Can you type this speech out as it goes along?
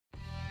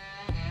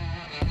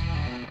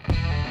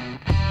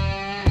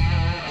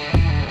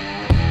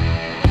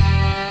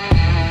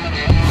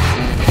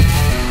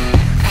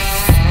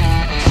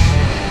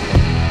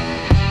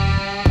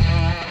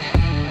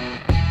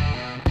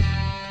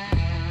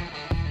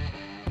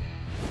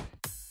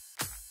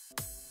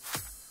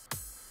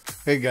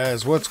Hey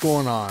guys, what's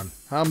going on?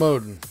 I'm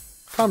Odin,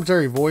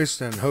 commentary voice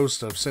and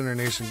host of SiNr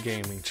Nation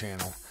Gaming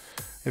channel.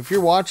 If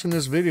you're watching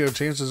this video,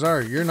 chances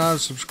are you're not a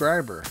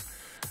subscriber.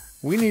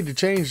 We need to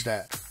change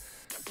that.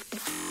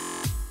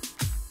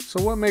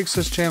 So what makes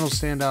this channel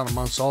stand out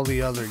amongst all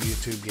the other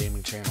YouTube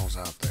gaming channels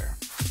out there?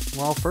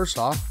 Well, first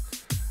off,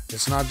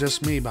 it's not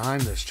just me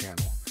behind this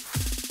channel.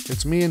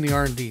 It's me and the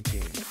R&D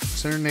team.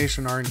 SiNr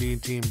Nation R&D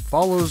team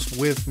follows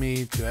with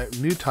me to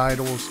new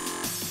titles,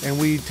 and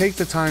we take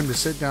the time to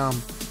sit down,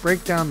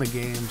 break down the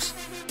games,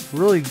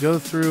 really go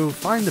through,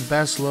 find the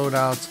best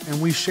loadouts, and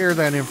we share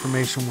that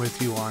information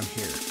with you on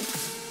here.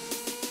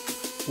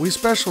 We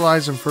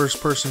specialize in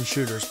first-person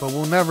shooters, but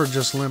we'll never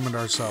just limit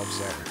ourselves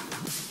there.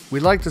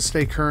 We like to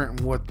stay current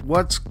with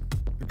what's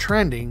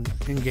trending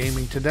in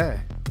gaming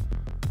today.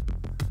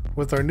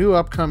 With our new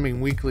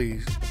upcoming weekly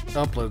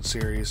upload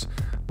series,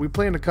 we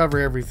plan to cover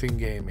everything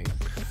gaming,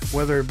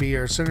 whether it be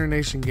our SiNr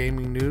Nation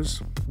Gaming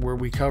News, where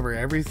we cover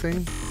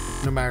everything,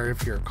 no matter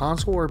if you're a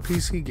console or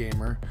PC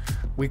gamer.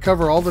 We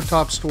cover all the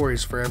top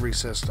stories for every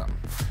system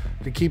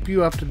to keep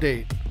you up to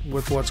date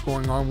with what's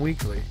going on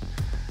weekly.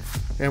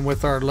 And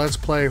with our Let's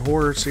Play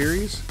horror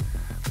series,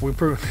 we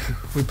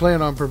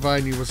plan on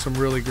providing you with some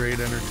really great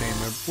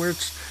entertainment,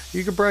 which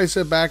you can probably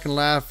sit back and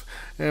laugh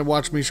and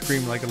watch me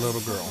scream like a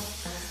little girl.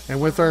 And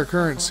with our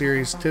current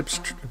series,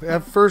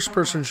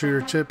 first-person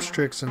shooter tips,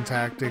 tricks, and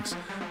tactics,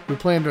 we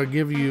plan to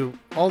give you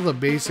all the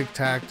basic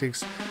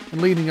tactics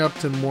and leading up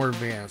to more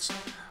advanced.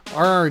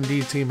 Our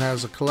R&D team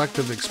has a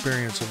collective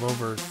experience of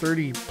over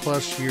 30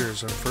 plus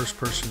years of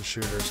first-person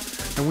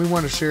shooters, and we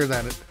want to share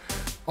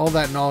all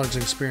that knowledge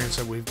and experience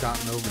that we've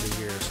gotten over the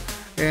years.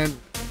 And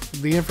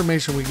the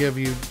information we give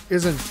you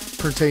isn't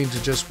pertained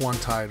to just one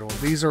title.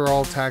 These are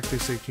all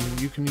tactics that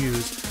you can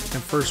use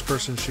in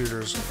first-person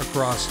shooters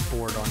across the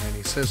board on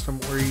any system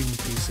or even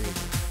PC.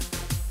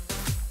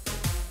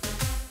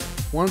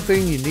 One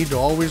thing you need to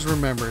always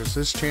remember is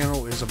this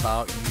channel is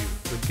about you,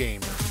 the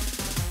gamer.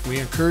 We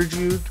encourage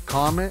you to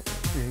comment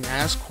and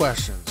ask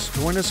questions.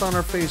 Join us on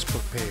our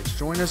Facebook page.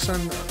 Join us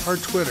on our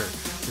Twitter.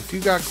 If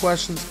you got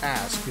questions,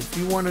 ask. If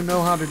you want to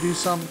know how to do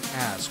something,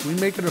 ask. We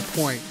make it a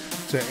point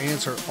to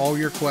answer all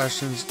your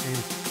questions and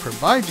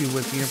provide you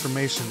with the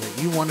information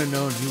that you want to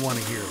know and you want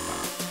to hear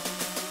about.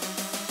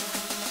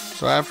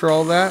 So after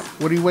all that,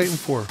 what are you waiting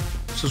for?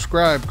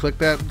 Subscribe. Click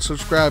that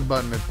subscribe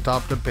button at the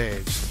top of the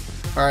page.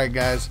 Alright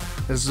guys,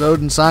 this is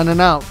Odin signing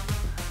out.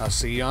 I'll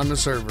see you on the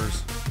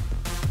servers.